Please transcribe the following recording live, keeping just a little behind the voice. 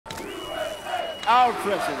our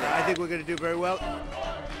president. I think we're going to do very well.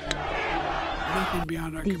 Nothing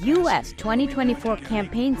beyond our The capacity. U.S. 2024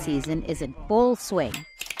 campaign season is in full swing.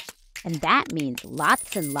 And that means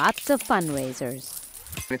lots and lots of fundraisers.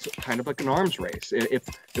 It's kind of like an arms race.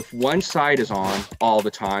 If one side is on all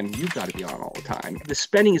the time, you've got to be on all the time. The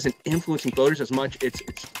spending isn't influencing voters as much. It's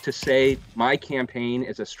to say my campaign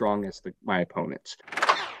is as strong as my opponent's.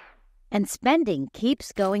 And spending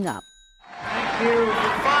keeps going up. Thank you. For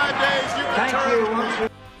 5 days, you Thank you.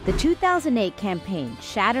 The 2008 campaign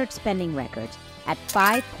shattered spending records at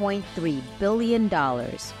 $5.3 billion.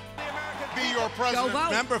 Be your president.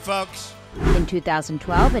 Remember, folks. In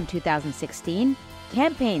 2012 and 2016,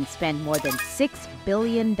 campaigns spent more than $6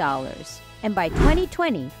 billion. And by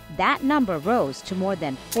 2020, that number rose to more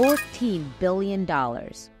than $14 billion.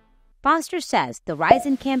 Foster says the rise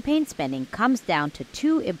in campaign spending comes down to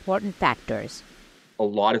two important factors. A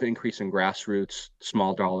lot of increase in grassroots,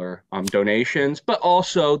 small dollar donations, but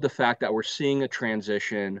also the fact that we're seeing a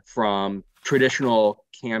transition from traditional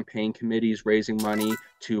campaign committees raising money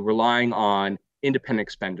to relying on independent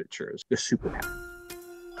expenditures, the super PAC.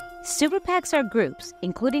 Super PACs are groups,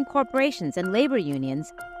 including corporations and labor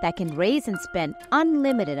unions, that can raise and spend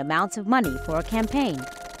unlimited amounts of money for a campaign,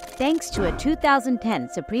 thanks to a 2010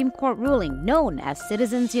 Supreme Court ruling known as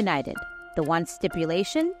Citizens United. The one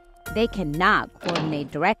stipulation: they cannot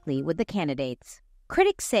coordinate directly with the candidates.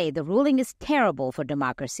 Critics say the ruling is terrible for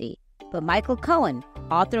democracy, but Michael Cohen,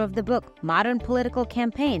 author of the book Modern Political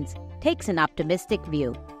Campaigns, takes an optimistic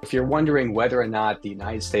view. If you're wondering whether or not the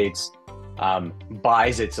United States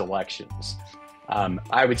buys its elections,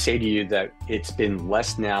 I would say to you that it's been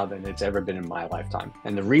less now than it's ever been in my lifetime.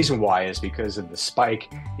 And the reason why is because of the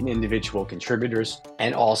spike in individual contributors,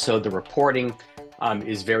 and also the reporting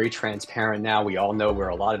is very transparent now. We all know where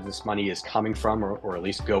a lot of this money is coming from, or at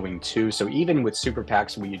least going to. So even with super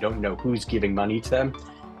PACs, where you don't know who's giving money to them,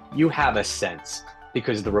 you have a sense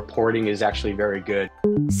because the reporting is actually very good.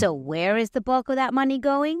 So where is the bulk of that money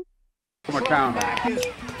going?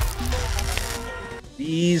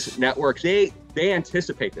 These networks, they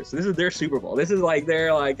anticipate this. This is their Super Bowl. This is like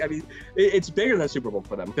it's bigger than Super Bowl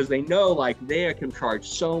for them because they know they can charge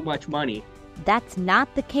so much money. That's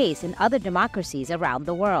not the case in other democracies around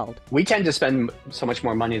the world. We tend to spend so much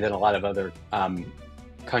more money than a lot of other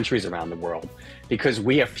countries around the world because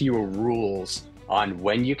we have fewer rules on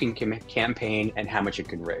when you can campaign and how much you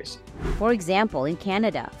can raise. For example, in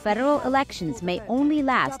Canada, federal elections may only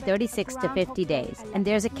last 36 to 50 days, and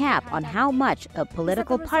there's a cap on how much a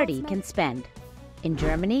political party can spend. In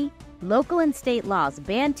Germany, local and state laws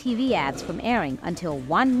ban TV ads from airing until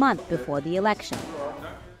 1 month before the election.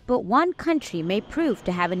 But one country may prove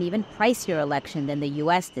to have an even pricier election than the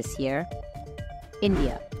U.S. this year.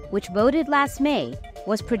 India, which voted last May,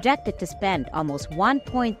 was projected to spend almost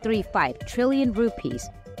 1.35 trillion rupees,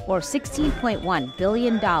 or $16.1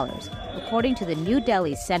 billion, according to the New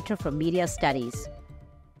Delhi Center for Media Studies.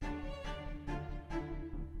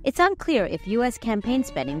 It's unclear if U.S. campaign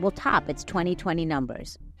spending will top its 2020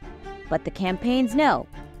 numbers. But the campaigns know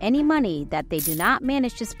any money that they do not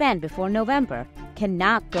manage to spend before November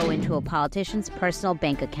cannot go into a politician's personal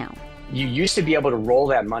bank account. You used to be able to roll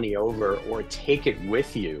that money over or take it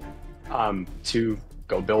with you to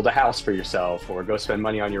go build a house for yourself or go spend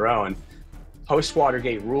money on your own.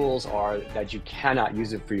 Post-Watergate rules are that you cannot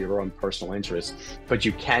use it for your own personal interests, but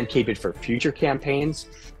you can keep it for future campaigns.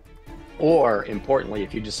 Or, importantly,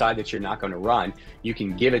 if you decide that you're not going to run, you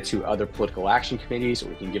can give it to other political action committees, or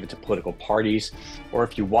you can give it to political parties. Or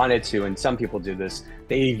if you wanted to, and some people do this,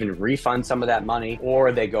 they even refund some of that money,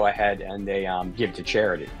 or they go ahead and they give it to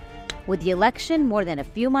charity. With the election more than a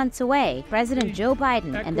few months away, President Joe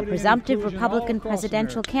Biden and the presumptive Republican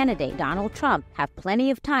presidential candidate Donald Trump have plenty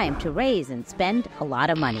of time to raise and spend a lot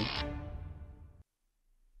of money.